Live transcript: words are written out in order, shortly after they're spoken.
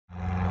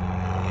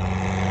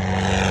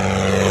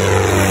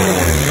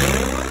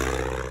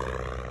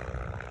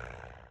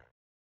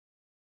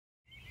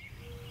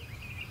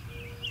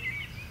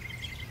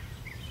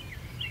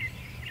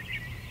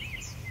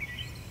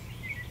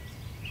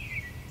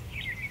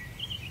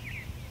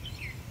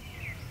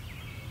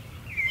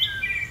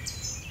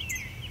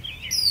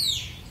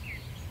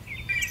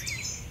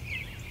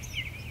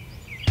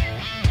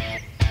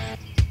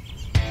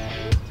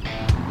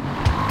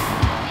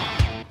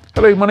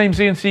Hello, my name's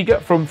Ian Seeger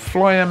from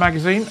Flyer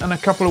magazine, and a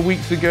couple of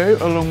weeks ago,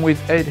 along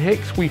with Ed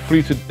Hicks, we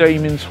flew to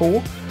Damyns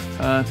Hall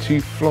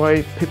to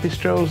fly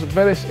Pipistrel's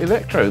Velis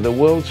Electro, the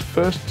world's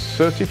first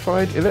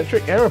certified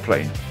electric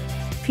aeroplane.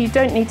 You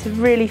don't need to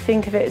really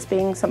think of it as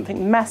being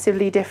something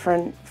massively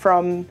different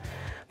from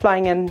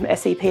flying an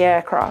SEP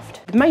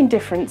aircraft. The main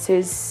difference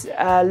is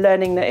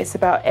learning that it's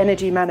about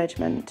energy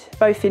management,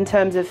 both in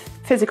terms of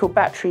physical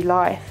battery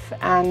life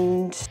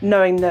and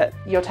knowing that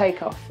your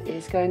takeoff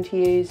is going to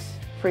use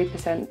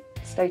 3%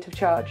 state of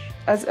charge.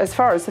 As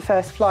far as the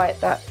first flight,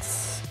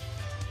 that's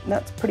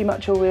pretty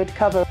much all we would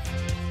cover.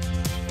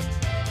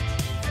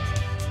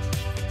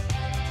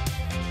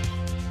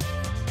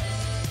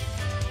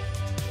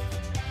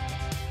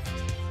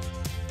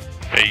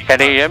 Can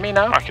you hear me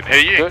now? I can hear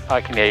you. Good,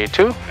 I can hear you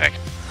too. Excellent.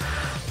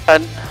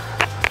 And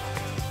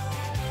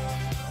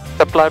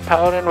supply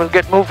power and we'll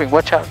get moving,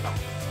 watch out.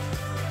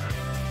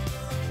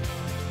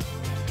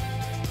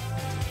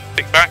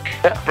 Stick back,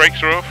 Yeah.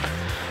 brakes are off.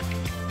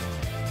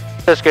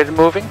 Let's get it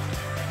moving.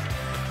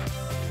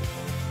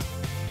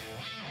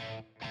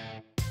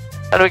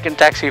 And we can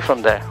taxi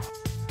from there.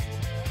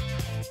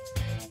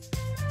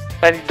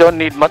 And you don't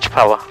need much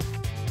power.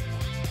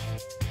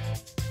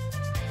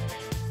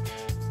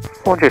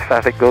 Won't your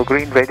traffic go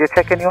green? Radio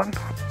check, anyone?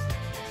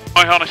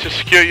 My harness is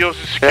secure, yours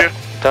is secure.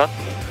 Yeah, done.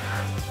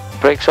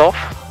 Brakes off.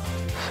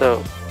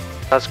 So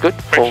that's good.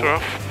 Brakes are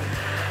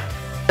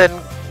off.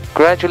 Then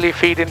gradually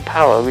feed in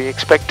power. We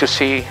expect to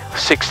see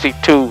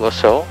 62 or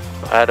so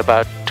at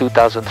about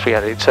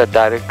 2,300. It's a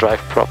direct drive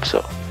prop,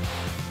 so.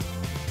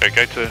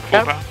 Okay, to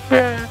full power.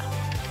 Yeah.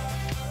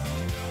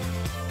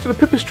 So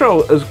the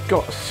Pipistrel has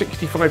got a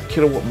 65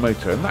 kilowatt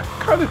motor, and that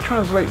kind of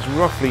translates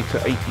roughly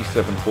to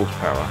 87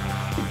 horsepower.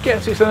 It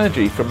gets its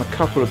energy from a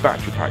couple of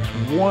battery packs,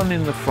 one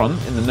in the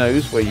front, in the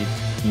nose, where you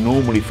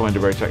normally find a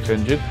Rotax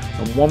engine,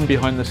 and one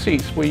behind the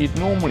seats, where you'd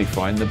normally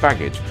find the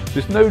baggage.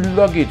 There's no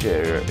luggage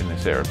area in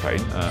this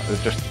aeroplane, there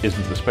just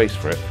isn't the space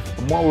for it.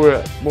 And while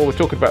we're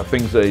talking about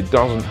things that it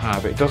doesn't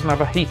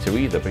have a heater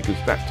either, because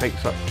that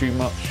takes up too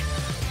much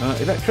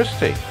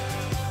electricity.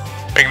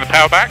 Bring the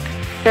power back.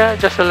 Yeah,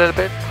 just a little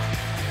bit.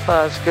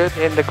 That's good.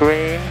 In the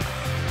green.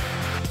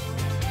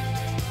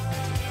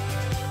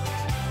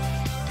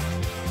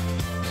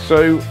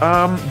 So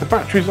the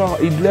batteries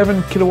are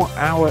 11 kilowatt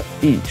hour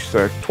each,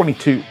 so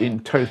 22 in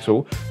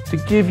total. To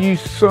give you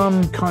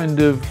some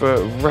kind of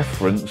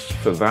reference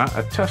for that,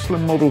 a Tesla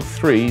Model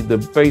 3, the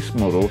base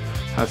model,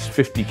 has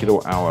 50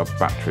 kilowatt hour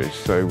batteries,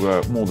 so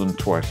more than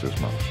twice as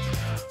much.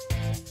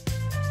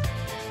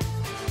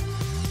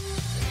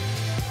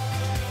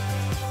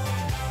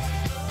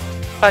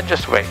 And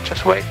just wait,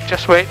 just wait,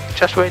 just wait,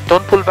 just wait.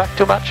 Don't pull back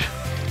too much.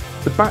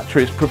 The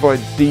batteries provide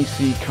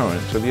DC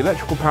current, so the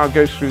electrical power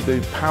goes through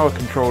the power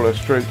controller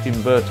stroke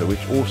inverter,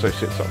 which also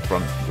sits up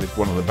front with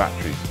one of the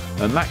batteries,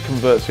 and that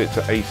converts it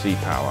to AC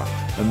power.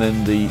 And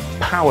then the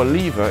power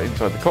lever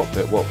inside the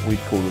cockpit, what we'd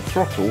call the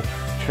throttle,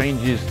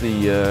 changes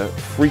the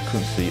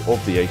frequency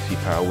of the AC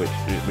power,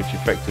 which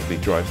effectively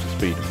drives the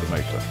speed of the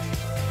motor.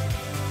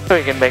 So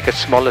you can make a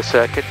smaller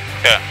circuit.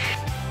 Yeah.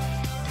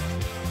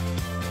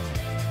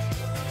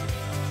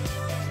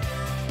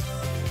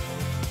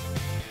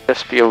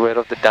 Just be aware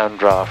of the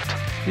downdraft.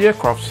 The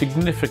aircraft's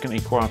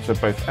significantly quieter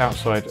both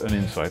outside and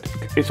inside.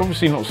 It's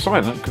obviously not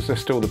silent because there's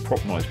still the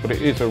prop noise, but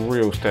it is a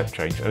real step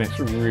change, and it's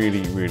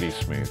really, really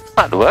smooth.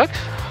 That works.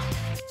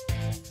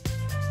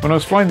 When I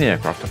was flying the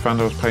aircraft, I found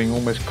I was paying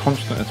almost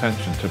constant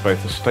attention to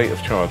both the state of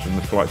charge and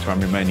the flight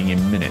time remaining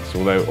in minutes,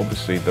 although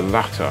obviously the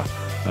latter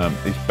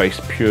is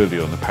based purely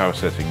on the power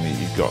setting that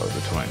you've got at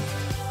the time.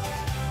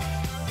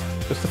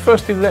 As the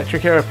first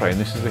electric aeroplane,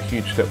 this is a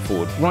huge step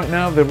forward. Right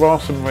now there are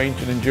some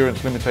range and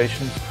endurance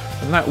limitations,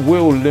 and that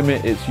will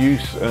limit its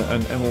use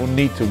and will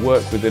need to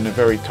work within a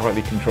very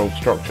tightly controlled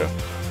structure.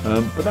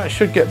 But that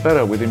should get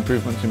better with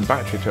improvements in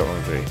battery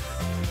technology.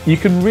 You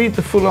can read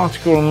the full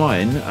article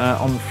online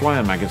on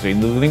Flyer magazine.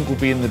 The link will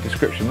be in the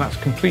description. That's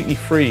completely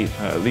free,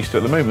 at least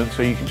at the moment,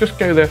 so you can just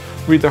go there,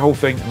 read the whole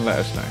thing and let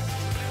us know.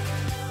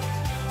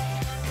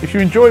 If you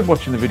enjoyed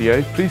watching the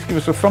video, please give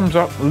us a thumbs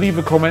up, leave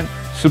a comment,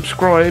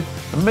 subscribe,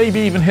 and maybe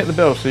even hit the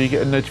bell so you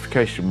get a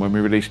notification when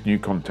we release new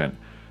content.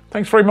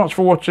 Thanks very much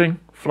for watching.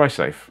 Fly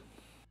safe.